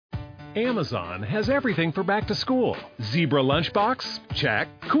Amazon has everything for back to school. Zebra lunchbox? Check.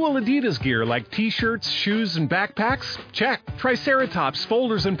 Cool Adidas gear like t-shirts, shoes, and backpacks? Check. Triceratops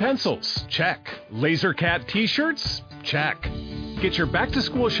folders and pencils? Check. Laser Cat t-shirts? Check. Get your back to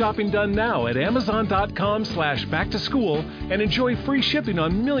school shopping done now at Amazon.com/back-to-school and enjoy free shipping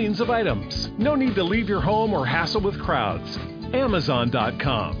on millions of items. No need to leave your home or hassle with crowds.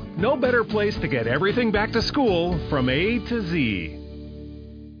 Amazon.com. No better place to get everything back to school from A to Z.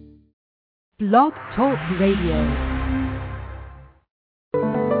 Blog Talk Radio.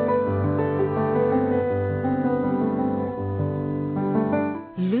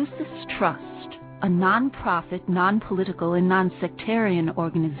 Lucis Trust, a non-profit, non-political, and non-sectarian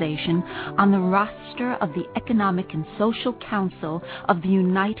organization on the roster of the Economic and Social Council of the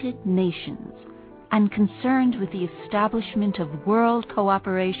United Nations, and concerned with the establishment of world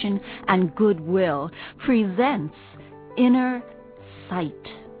cooperation and goodwill, presents Inner Sight,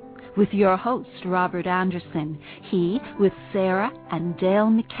 with your host, Robert Anderson. He, with Sarah and Dale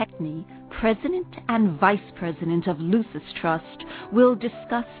McKechnie, President and Vice President of Lucis Trust, will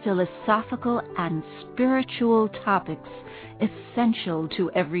discuss philosophical and spiritual topics essential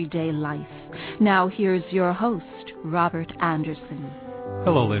to everyday life. Now here's your host, Robert Anderson.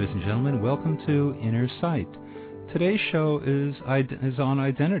 Hello, ladies and gentlemen. Welcome to Inner Sight. Today's show is on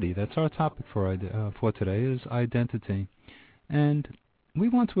identity. That's our topic for today, is identity. And we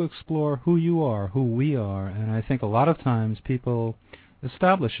want to explore who you are, who we are, and I think a lot of times people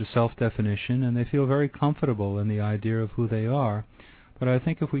establish a self-definition and they feel very comfortable in the idea of who they are. But I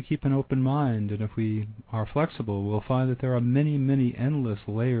think if we keep an open mind and if we are flexible, we'll find that there are many, many endless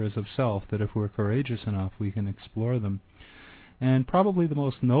layers of self that if we're courageous enough, we can explore them. And probably the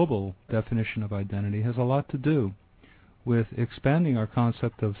most noble definition of identity has a lot to do with expanding our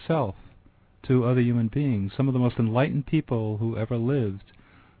concept of self to other human beings. Some of the most enlightened people who ever lived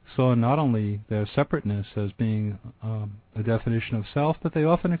saw not only their separateness as being a definition of self, but they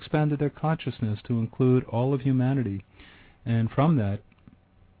often expanded their consciousness to include all of humanity. And from that,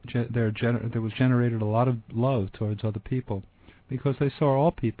 there was generated a lot of love towards other people, because they saw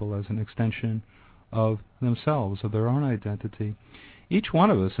all people as an extension of themselves, of their own identity. Each one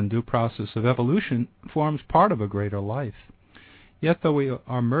of us, in due process of evolution, forms part of a greater life. Yet though we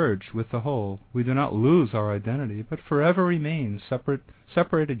are merged with the whole, we do not lose our identity, but forever remain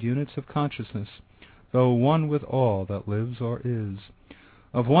separated units of consciousness, though one with all that lives or is.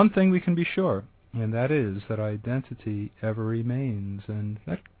 Of one thing we can be sure, and that is that identity ever remains. And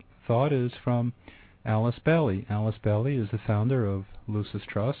that thought is from Alice Bailey. Alice Bailey is the founder of Lucis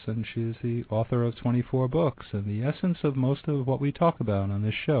Trust, and she is the author of 24 books. And the essence of most of what we talk about on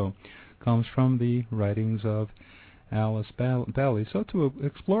this show comes from the writings of Alice Bailey. So to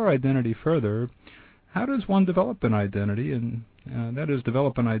explore identity further, how does one develop an identity, and that is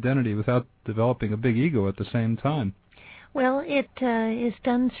develop an identity without developing a big ego at the same time? Well, it is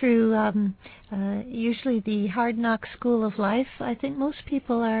done through usually the hard knock school of life. I think most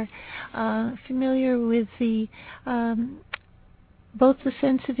people are familiar with the both the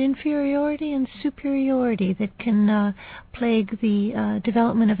sense of inferiority and superiority that can plague the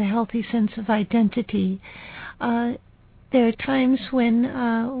development of a healthy sense of identity. There are times when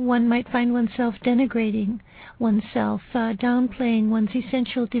one might find oneself denigrating oneself, downplaying one's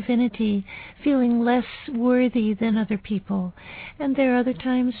essential divinity, feeling less worthy than other people. And there are other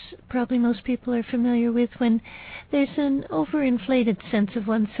times, probably most people are familiar with, when there's an overinflated sense of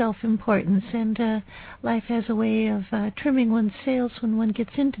one's self-importance, and life has a way of trimming one's sails when one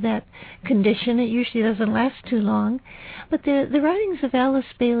gets into that condition. It usually doesn't last too long. But the writings of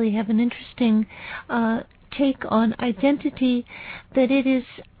Alice Bailey have an interesting take on identity, that it is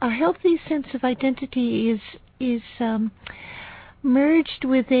a healthy sense of identity is merged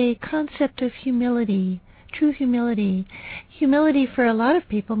with a concept of humility, true humility. Humility for a lot of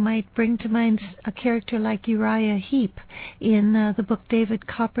people might bring to mind a character like Uriah Heep in the book David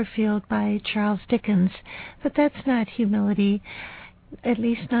Copperfield by Charles Dickens, but that's not humility, at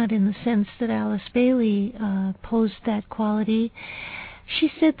least not in the sense that Alice Bailey posed that quality.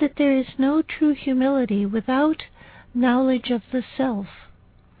 She said that there is no true humility without knowledge of the self.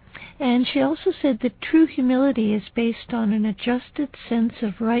 And she also said that true humility is based on an adjusted sense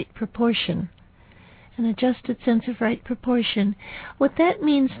of right proportion. An adjusted sense of right proportion. What that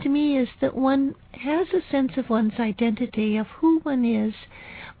means to me is that one has a sense of one's identity, of who one is,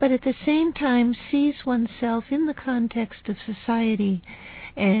 but at the same time sees oneself in the context of society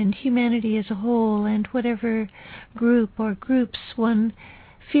and humanity as a whole, and whatever group or groups one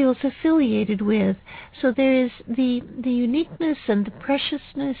feels affiliated with. So there is the uniqueness and the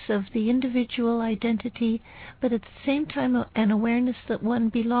preciousness of the individual identity, but at the same time an awareness that one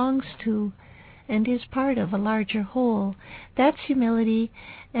belongs to and is part of a larger whole. That's humility,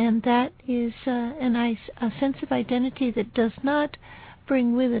 and that is a sense of identity that does not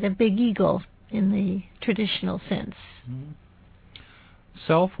bring with it a big ego in the traditional sense. Mm-hmm.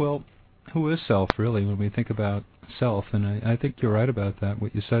 Self, well, who is self, really, when we think about self? And I think you're right about that,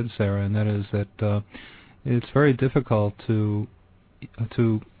 what you said, Sarah, and that is that it's very difficult to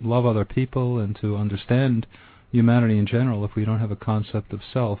love other people and to understand humanity in general if we don't have a concept of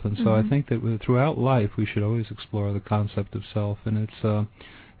self. And so I think that throughout life we should always explore the concept of self. And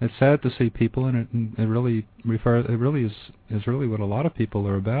it's sad to see people, and it really is really what a lot of people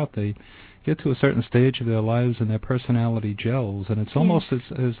are about. They get to a certain stage of their lives and their personality gels, and it's almost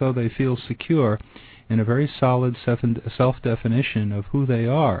as though they feel secure in a very solid self-definition of who they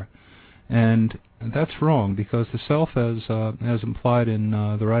are. And that's wrong, because the self, as implied in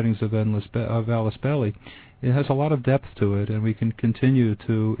the writings of Alice Bailey, it has a lot of depth to it, and we can continue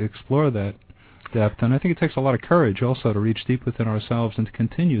to explore that depth. And I think it takes a lot of courage also to reach deep within ourselves and to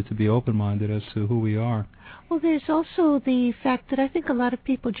continue to be open-minded as to who we are. Well, there's also the fact that I think a lot of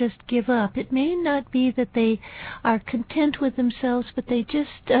people just give up. It may not be that they are content with themselves, but they just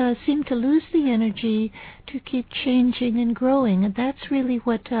seem to lose the energy to keep changing and growing. And that's really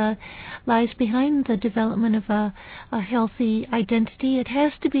what lies behind the development of a healthy identity. It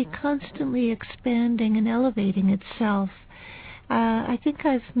has to be constantly expanding and elevating itself. I think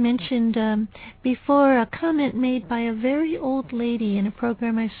I've mentioned before a comment made by a very old lady in a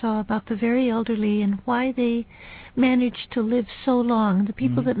program I saw about the very elderly and why they manage to live so long, the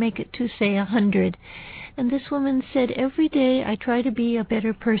people that make it to, say, 100. And this woman said, every day I try to be a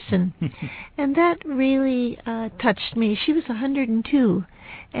better person. And that really touched me. She was 102.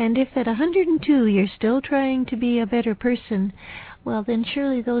 And if at 102 you're still trying to be a better person, well, then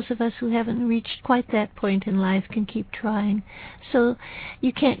surely those of us who haven't reached quite that point in life can keep trying. So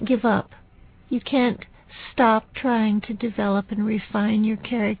you can't give up. You can't stop trying to develop and refine your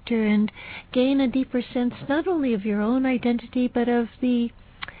character and gain a deeper sense not only of your own identity, but of the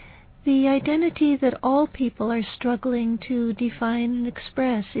identity that all people are struggling to define and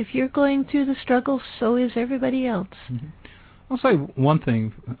express. If you're going through the struggle, so is everybody else. Mm-hmm. I'll say one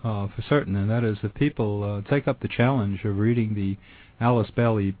thing for certain, and that is that people take up the challenge of reading the Alice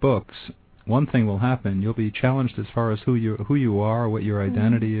Bailey books. One thing will happen: you'll be challenged as far as who you are, what your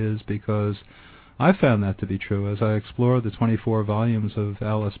identity is, because I found that to be true as I explore the 24 volumes of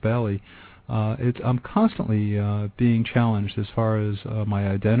Alice Bailey. I'm constantly being challenged as far as my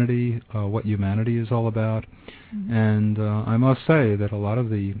identity, what humanity is all about, and I must say that a lot of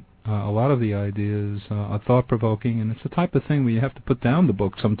the ideas are thought-provoking, and it's the type of thing where you have to put down the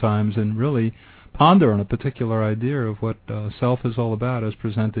book sometimes and really ponder on a particular idea of what self is all about as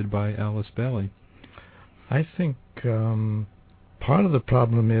presented by Alice Bailey. I think part of the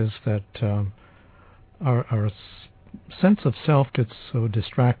problem is that our sense of self gets so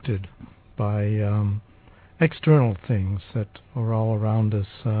distracted by external things that are all around us.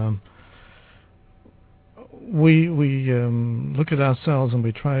 We look at ourselves and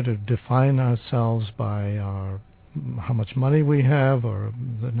we try to define ourselves by how much money we have, or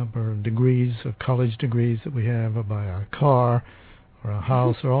the number of degrees, or college degrees that we have, or by our car, or our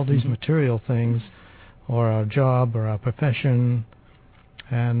house, or all these material things, or our job, or our profession,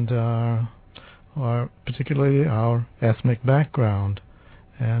 and or particularly our ethnic background.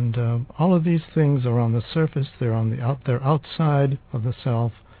 And all of these things are on the surface. They're outside of the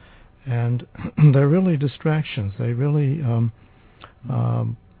self. And they're really distractions. They really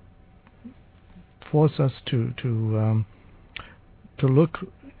force us to look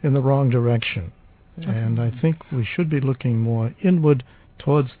in the wrong direction. And I think we should be looking more inward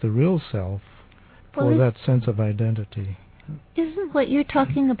towards the real self for that sense of identity. Isn't what you're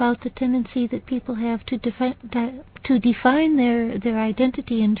talking about the tendency that people have to define their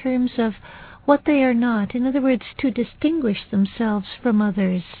identity in terms of what they are not? In other words, to distinguish themselves from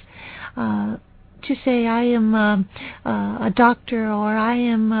others. To say I am a doctor, or I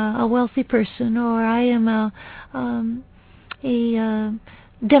am a wealthy person, or I am a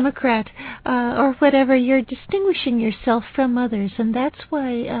Democrat, or whatever. You're distinguishing yourself from others, and that's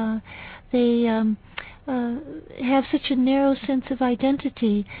why they have such a narrow sense of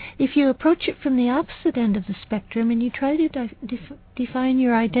identity. If you approach it from the opposite end of the spectrum and you try to define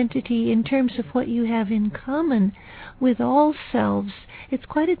your identity in terms of what you have in common with all selves, it's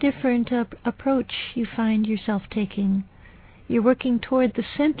quite a different approach you find yourself taking. you're working toward the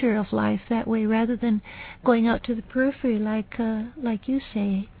center of life that way, rather than going out to the periphery, like you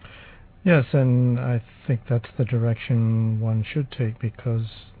say. Yes, and I think that's the direction one should take, because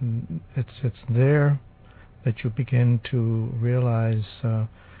it's there that you begin to realize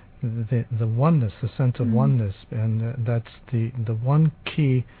the oneness, the sense of oneness, and that's the one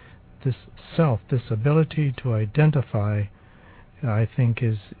key. This self, this ability to identify, I think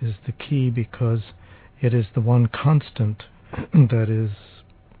is the key, because it is the one constant that is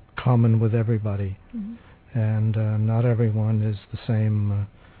common with everybody, and not everyone is the same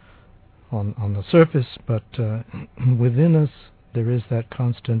on the surface, but within us there is that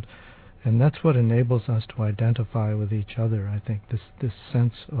constant, and that's what enables us to identify with each other. I think this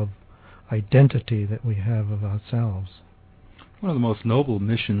sense of identity that we have of ourselves. One of the most noble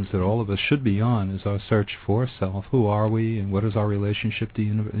missions that all of us should be on is our search for self. Who are we, and what is our relationship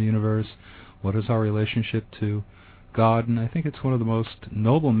to the universe? What is our relationship to God? And I think it's one of the most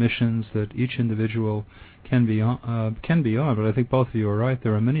noble missions that each individual can be on. But I think both of you are right.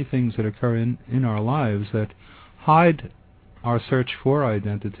 There are many things that occur in our lives that hide our search for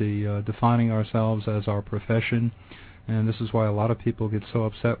identity, defining ourselves as our profession. And this is why a lot of people get so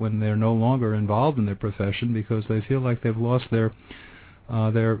upset when they're no longer involved in their profession, because they feel like they've lost their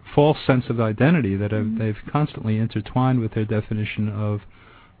false sense of identity that they've constantly intertwined with their definition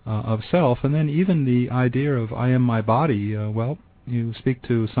of self. And then even the idea of I am my body. Well, you speak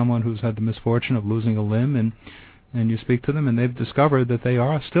to someone who's had the misfortune of losing a limb, and you speak to them, and they've discovered that they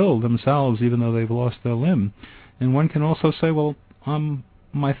are still themselves, even though they've lost their limb. And one can also say, well,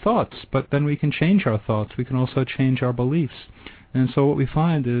 my thoughts, but then we can change our thoughts. We can also change our beliefs. And so what we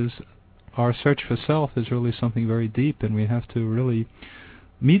find is our search for self is really something very deep, and we have to really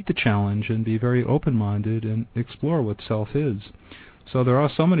meet the challenge and be very open-minded and explore what self is. So there are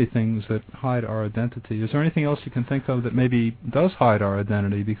so many things that hide our identity. Is there anything else you can think of that maybe does hide our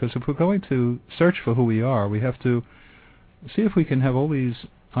identity? Because if we're going to search for who we are, we have to see if we can have all these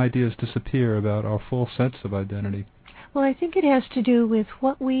ideas disappear about our full sense of identity. Well, I think it has to do with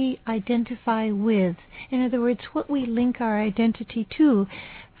what we identify with. In other words, what we link our identity to.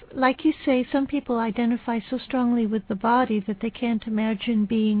 Like you say, some people identify so strongly with the body that they can't imagine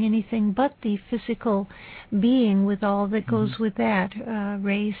being anything but the physical being, with all that goes with that,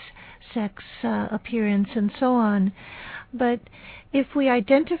 race, sex, appearance, and so on. But if we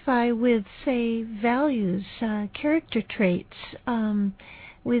identify with, say, values, character traits,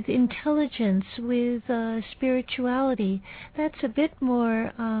 with intelligence, with spirituality, that's a bit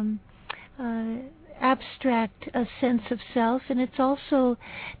more abstract a sense of self, and it's also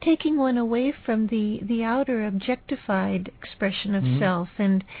taking one away from the outer objectified expression of self,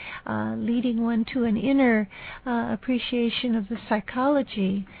 and leading one to an inner appreciation of the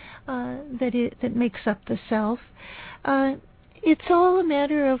psychology that makes up the self. It's all a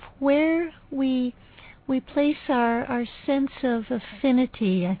matter of where we place our sense of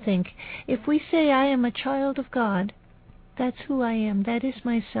affinity, I think. If we say, I am a child of God, that's who I am, that is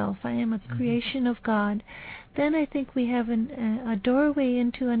myself, I am a creation of God, then I think we have a doorway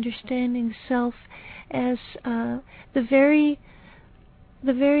into understanding self as the very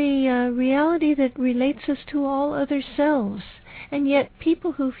reality that relates us to all other selves. And yet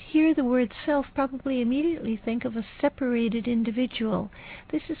people who hear the word self probably immediately think of a separated individual.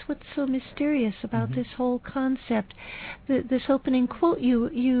 This is what's so mysterious about this whole concept. This opening quote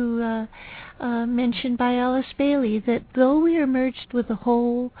you mentioned by Alice Bailey, that though we are merged with the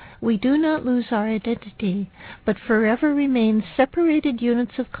whole, we do not lose our identity, but forever remain separated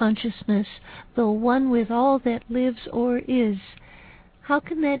units of consciousness, though one with all that lives or is. How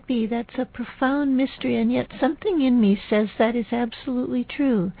can that be? That's a profound mystery, and yet something in me says that is absolutely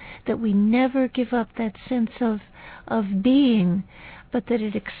true, that we never give up that sense of being, but that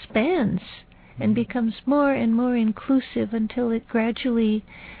it expands and becomes more and more inclusive until it gradually,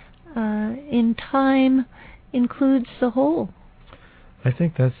 in time, includes the whole. I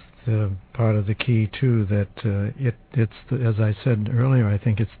think that's the part of the key, too, that it's as I said earlier, I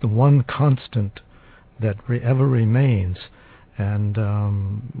think it's the one constant that ever remains. And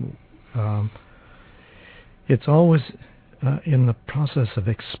it's always in the process of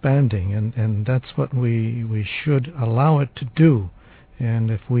expanding, and that's what we should allow it to do. And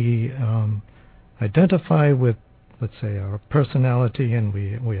if we identify with, let's say, our personality, and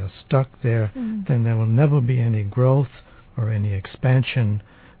we are stuck there, then there will never be any growth or any expansion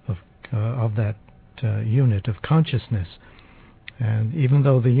of that unit of consciousness. And even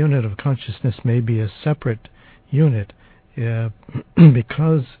though the unit of consciousness may be a separate unit,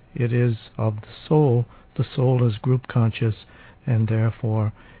 because it is of the soul is group conscious, and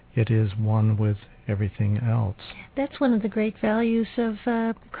therefore it is one with everything else. That's one of the great values of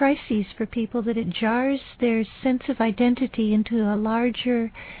crises for people, that it jars their sense of identity into a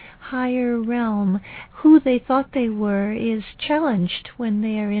larger, higher realm. Who they thought they were is challenged when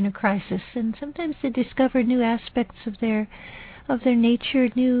they are in a crisis, and sometimes they discover new aspects of their nature,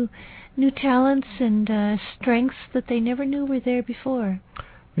 new talents and strengths that they never knew were there before.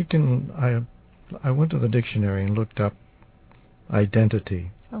 I went to the dictionary and looked up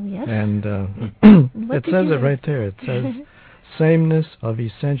identity. Oh, yes? And it says it right there. It says sameness of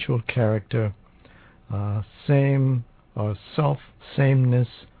essential character, same or self-sameness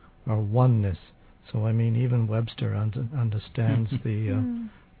or oneness. So, I mean, even Webster understands the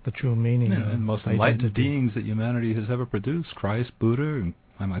true meaning of and most identity. enlightened beings that humanity has ever produced, Christ, Buddha, and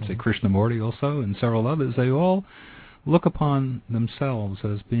I might say Krishnamurti also, and several others, they all look upon themselves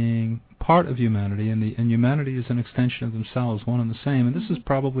as being part of humanity, and humanity is an extension of themselves, one and the same. And this is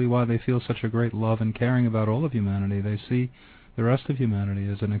probably why they feel such a great love and caring about all of humanity. They see the rest of humanity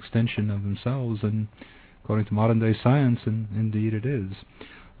as an extension of themselves, and according to modern-day science, indeed it is.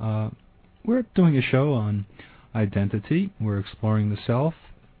 We're doing a show on identity. We're exploring the self,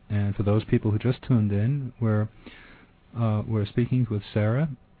 and for those people who just tuned in, we're speaking with Sarah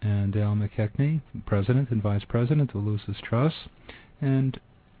and Dale McKechnie, President and Vice President of Lucis Trust. And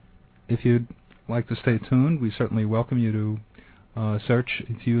if you'd like to stay tuned, we certainly welcome you to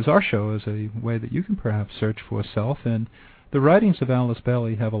use our show as a way that you can perhaps search for self. And the writings of Alice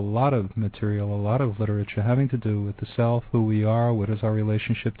Bailey have a lot of material, a lot of literature having to do with the self, who we are, what is our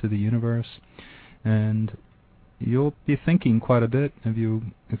relationship to the universe. And you'll be thinking quite a bit if you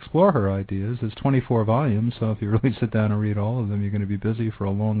explore her ideas. There's 24 volumes, so if you really sit down and read all of them, you're going to be busy for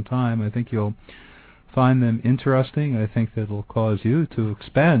a long time. I think you'll find them interesting. I think that it'll cause you to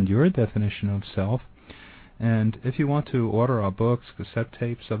expand your definition of self. And if you want to order our books, cassette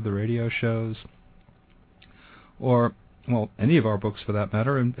tapes of the radio shows, or, well, any of our books for that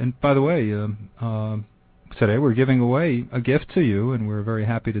matter, and by the way, today we're giving away a gift to you, and we're very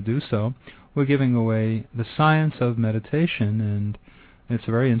happy to do so. We're giving away The Science of Meditation, and it's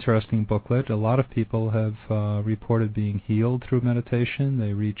a very interesting booklet. A lot of people have reported being healed through meditation.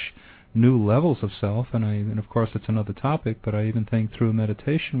 They reach new levels of self, and of course it's another topic, but I even think through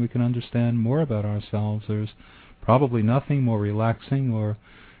meditation we can understand more about ourselves. There's probably nothing more relaxing or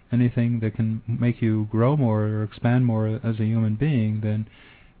anything that can make you grow more or expand more as a human being than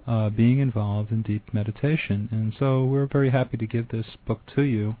being involved in deep meditation. And so we're very happy to give this book to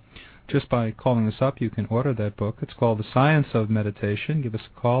you. Just by calling us up, you can order that book. It's called The Science of Meditation. Give us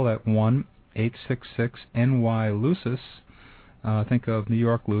a call at 1-866-NY-LUCIS. Think of New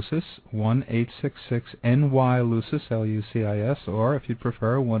York Lucis, 1-866-NY-LUCIS, L-U-C-I-S, or if you'd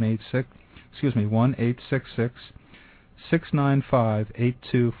prefer,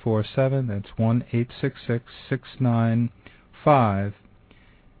 1-866-695-8247. That's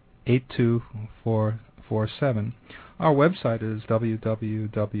 1-866-695-8247. Our website is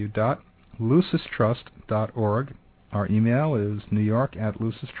www.lucistrust.org. Our email is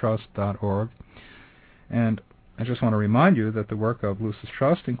newyork@lucistrust.org. And I just want to remind you that the work of Lucis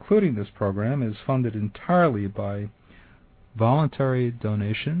Trust, including this program, is funded entirely by voluntary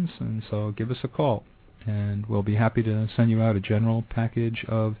donations, and so give us a call, and we'll be happy to send you out a general package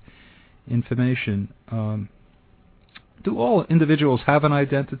of information. Do all individuals have an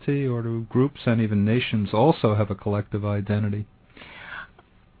identity, or do groups and even nations also have a collective identity?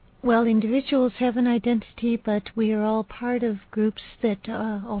 Well, individuals have an identity, but we are all part of groups that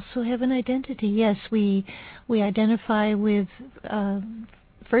also have an identity. Yes, we identify with,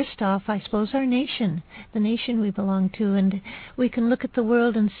 first off, I suppose, our nation, the nation we belong to, and we can look at the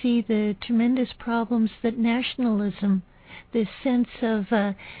world and see the tremendous problems that nationalism, this sense of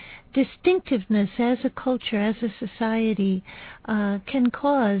distinctiveness as a culture, as a society, can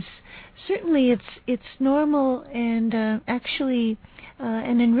cause. Certainly it's normal and actually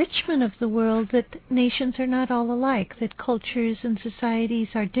an enrichment of the world that nations are not all alike, that cultures and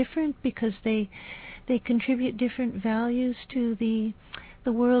societies are different because they contribute different values to the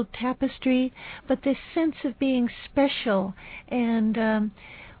world tapestry, but this sense of being special and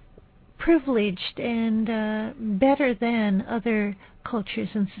privileged and better than other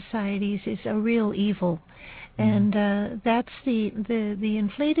cultures and societies is a real evil. And that's the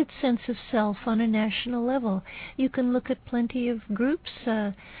inflated sense of self on a national level. You can look at plenty of groups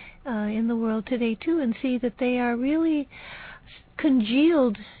in the world today, too, and see that they are really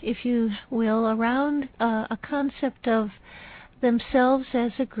congealed, if you will, around a concept of themselves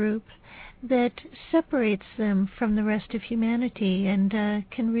as a group that separates them from the rest of humanity and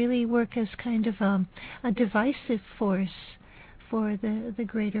can really work as kind of a divisive force for the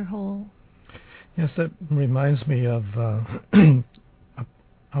greater whole. Yes, that reminds me of,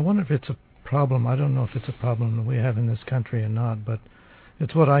 I wonder if it's a problem. I don't know if it's a problem that we have in this country or not, but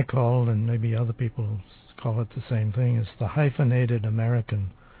it's what I call, and maybe other people call it the same thing, is the hyphenated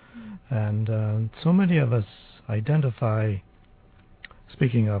American. And so many of us identify,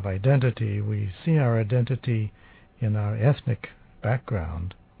 speaking of identity, we see our identity in our ethnic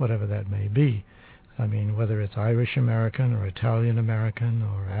background, whatever that may be. I mean, whether it's Irish American or Italian American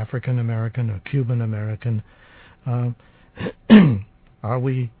or African American or Cuban American, are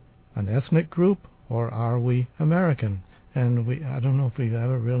we an ethnic group or are we American? And I don't know if we've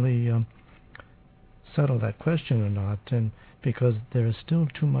ever really settled that question or not, and because there is still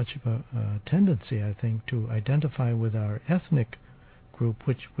too much of a tendency, I think, to identify with our ethnic group,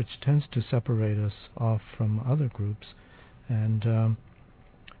 which tends to separate us off from other groups. And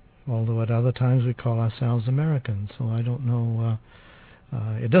although at other times we call ourselves Americans, so I don't know.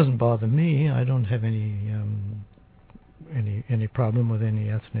 It doesn't bother me. I don't have any problem with any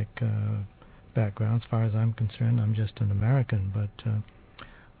ethnic background. As far as I'm concerned, I'm just an American. But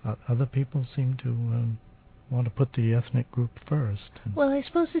other people seem to want to put the ethnic group first. Well, I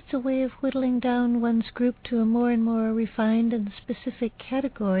suppose it's a way of whittling down one's group to a more and more refined and specific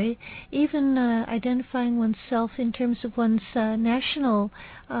category. Even identifying oneself in terms of one's national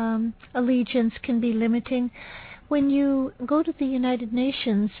allegiance can be limiting. When you go to the United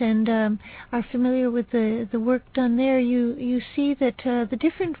Nations and are familiar with the work done there, you see that the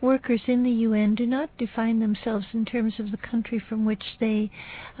different workers in the UN do not define themselves in terms of the country from which they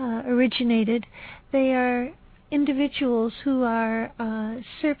originated. They are individuals who are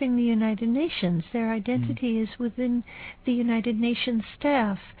serving the United Nations. Their identity is within the United Nations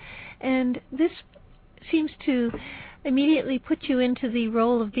staff. And this seems to immediately put you into the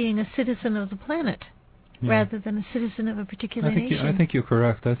role of being a citizen of the planet. Yeah. Rather than a citizen of a particular nation. I think you're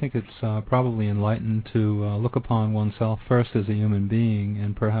correct. I think it's probably enlightened to look upon oneself first as a human being,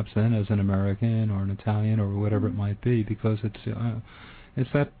 and perhaps then as an American or an Italian or whatever it might be, because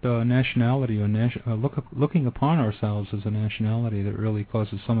it's that nationality or looking upon ourselves as a nationality that really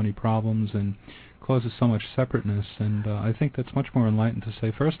causes so many problems and causes so much separateness. And I think that's much more enlightened to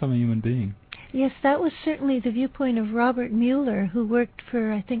say, first, I'm a human being. Yes, that was certainly the viewpoint of Robert Mueller, who worked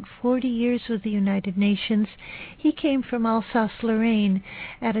for, I think, 40 years with the United Nations. He came from Alsace-Lorraine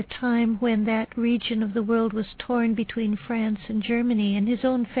at a time when that region of the world was torn between France and Germany, and his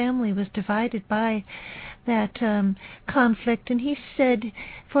own family was divided by that conflict. And he said,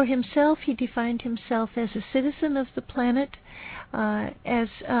 for himself, he defined himself as a citizen of the planet, as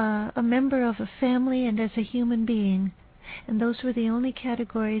a member of a family, and as a human being. And those were the only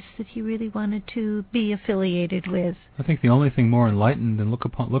categories that he really wanted to be affiliated with. I think the only thing more enlightened than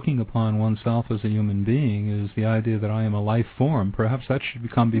looking upon oneself as a human being is the idea that I am a life form. Perhaps that should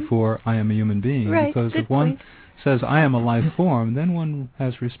come before I am a human being. Right, because if one says I am a life form, then one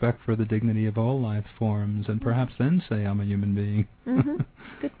has respect for the dignity of all life forms, and perhaps then say I'm a human being.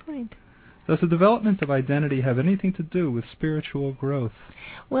 Good point. Does the development of identity have anything to do with spiritual growth?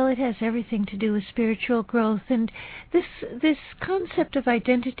 Well, it has everything to do with spiritual growth, and this concept of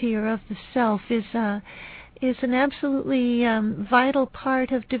identity or of the self is an absolutely vital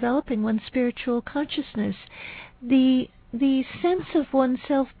part of developing one's spiritual consciousness. The sense of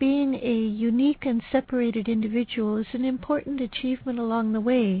oneself being a unique and separated individual is an important achievement along the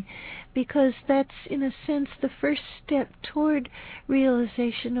way, because that's, in a sense, the first step toward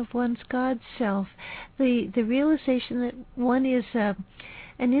realization of one's God self. The realization that one is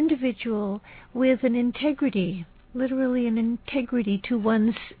an individual with an integrity, literally an integrity to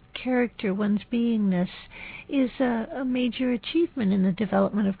one's character, one's beingness, is a major achievement in the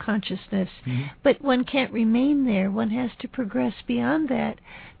development of consciousness. But one can't remain there. One has to progress beyond that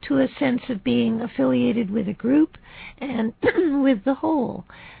to a sense of being affiliated with a group and with the whole.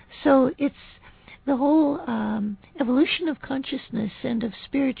 So it's the whole evolution of consciousness and of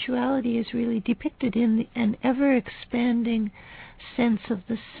spirituality is really depicted in an ever-expanding sense of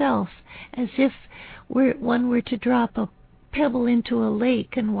the self, as if one were to drop a pebble into a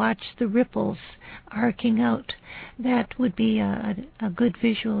lake and watch the ripples arcing out. That would be a good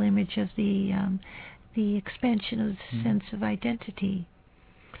visual image of the expansion of the sense of identity.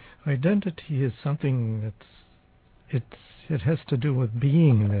 Identity is something it has to do with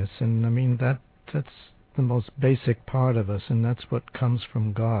beingness, and I mean that's the most basic part of us, and that's what comes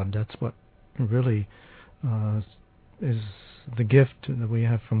from God. That's what really is the gift that we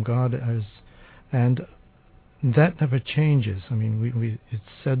have from God, and that never changes. I mean, it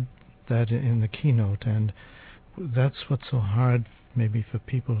said that in the keynote, and that's what's so hard maybe for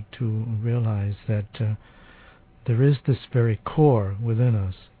people to realize, that there is this very core within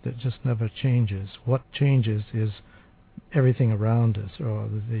us that just never changes. What changes is everything around us, or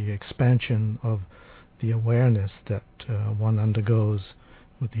the expansion of the awareness that one undergoes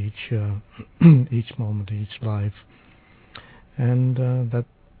with each each moment, each life, and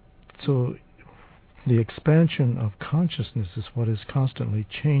so the expansion of consciousness is what is constantly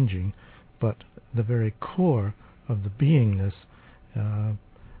changing, but the very core of the beingness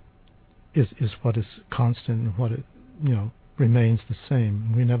is what is constant and what it remains the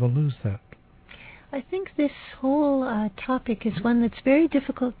same. We never lose that. I think this whole topic is one that's very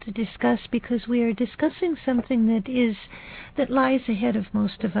difficult to discuss because we are discussing something that lies ahead of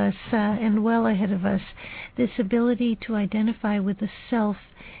most of us and well ahead of us. This ability to identify with the self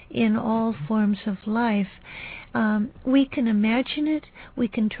in all forms of life. We can imagine it, we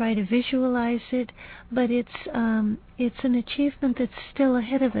can try to visualize it, but it's an achievement that's still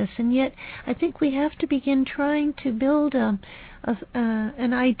ahead of us. And yet, I think we have to begin trying to build an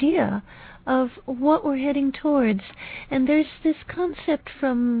idea of what we're heading towards. And there's this concept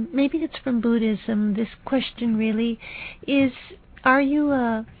from, maybe it's from Buddhism, this question really is, are you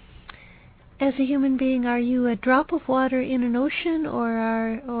as a human being, are you a drop of water in an ocean, or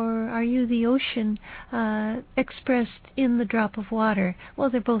are you the ocean expressed in the drop of water? Well,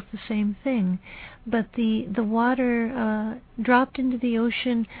 they're both the same thing. But the water dropped into the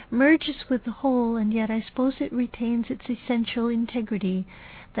ocean merges with the whole, and yet I suppose it retains its essential integrity.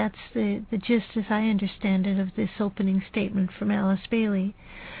 That's the gist, as I understand it, of this opening statement from Alice Bailey.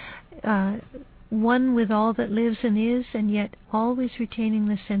 One with all that lives and is, and yet always retaining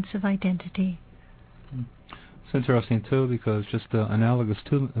the sense of identity. It's interesting, too, because just analogous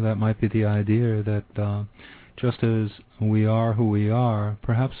to that might be the idea that just as we are who we are,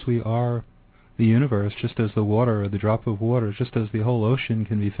 perhaps we are the universe, just as the water, or the drop of water, just as the whole ocean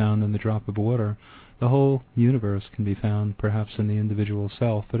can be found in the drop of water. The whole universe can be found perhaps in the individual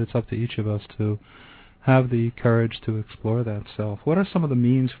self, but it's up to each of us to have the courage to explore that self. What are some of the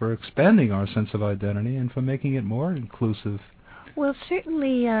means for expanding our sense of identity and for making it more inclusive? Well,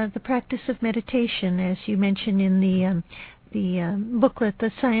 certainly the practice of meditation, as you mentioned in the booklet,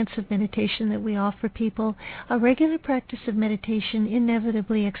 The Science of Meditation, that we offer people. A regular practice of meditation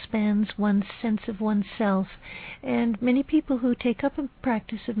inevitably expands one's sense of oneself. And many people who take up a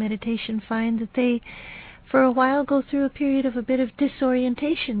practice of meditation find that they, for a while, go through a period of a bit of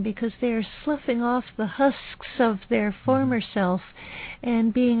disorientation because they are sloughing off the husks of their former self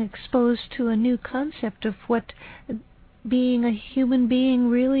and being exposed to a new concept of what being a human being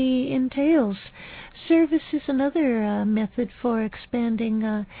really entails. Service is another method for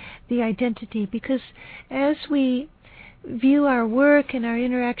expanding the identity, because as we view our work and our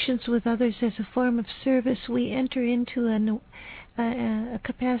interactions with others as a form of service, we enter into a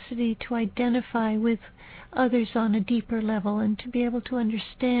capacity to identify with others on a deeper level and to be able to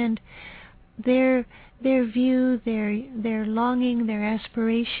understand their view, their longing, their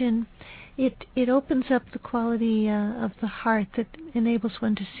aspiration. It opens up the quality of the heart that enables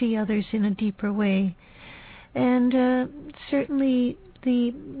one to see others in a deeper way. And certainly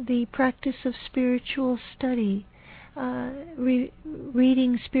the practice of spiritual study,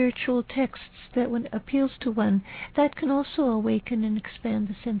 reading spiritual texts that one appeals to one, that can also awaken and expand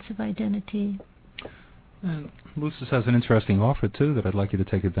the sense of identity. And Lucis has an interesting offer, too, that I'd like you to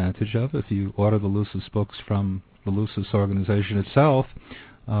take advantage of. If you order the Lucis books from the Lucis organization itself,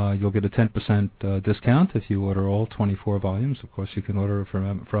 you'll get a 10% discount if you order all 24 volumes. Of course, you can order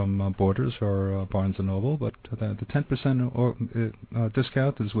from Borders or Barnes & Noble, but the 10%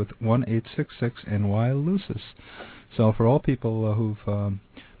 discount is with 1-866-NY-LUCIS. So for all people who've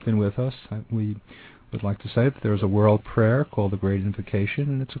been with us, we would like to say that there's a world prayer called the Great Invocation,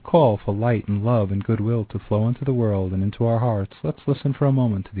 and it's a call for light and love and goodwill to flow into the world and into our hearts. Let's listen for a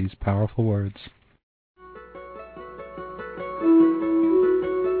moment to these powerful words.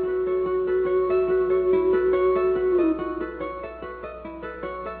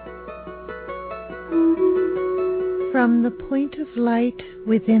 From the point of light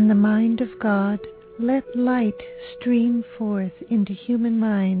within the mind of God, let light stream forth into human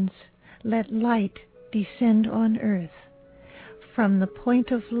minds. Let light descend on earth. From the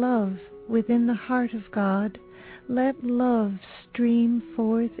point of love within the heart of God, let love stream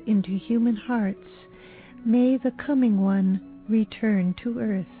forth into human hearts. May the coming one return to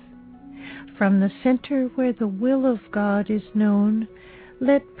earth. From the center where the will of God is known,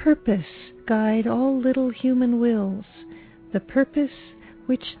 let purpose guide all little human wills, the purpose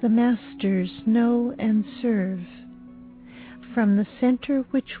which the masters know and serve. From the center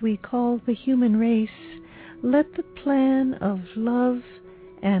which we call the human race, let the plan of love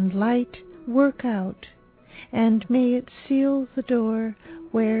and light work out. and may it seal the door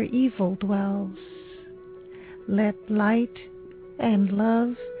where evil dwells. Let light and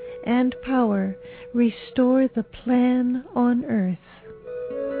love and power restore the plan on earth.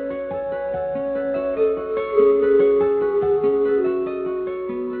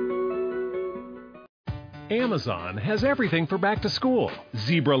 Amazon has everything for back to school.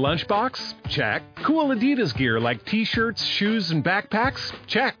 Zebra lunchbox? Check. Cool Adidas gear like t-shirts, shoes, and backpacks?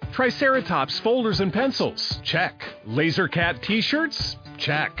 Check. Triceratops folders and pencils? Check. Laser Cat t-shirts?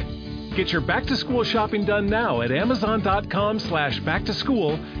 Check. Get your back-to-school shopping done now at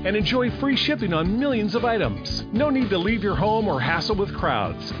Amazon.com/back-to-school and enjoy free shipping on millions of items. No need to leave your home or hassle with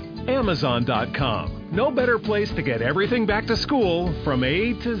crowds. Amazon.com. No better place to get everything back to school from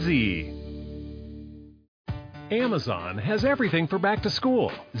A to Z. Amazon has everything for back to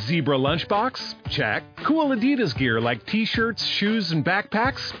school. Zebra lunchbox? Check. Cool Adidas gear like t-shirts, shoes, and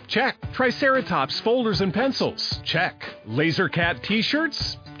backpacks? Check. Triceratops folders and pencils? Check. Laser Cat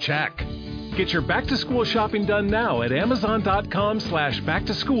t-shirts? Check. Get your back to school shopping done now at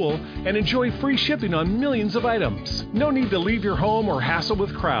Amazon.com/back-to-school and enjoy free shipping on millions of items. No need to leave your home or hassle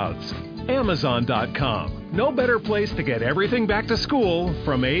with crowds. Amazon.com. No better place to get everything back to school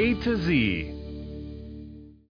from A to Z.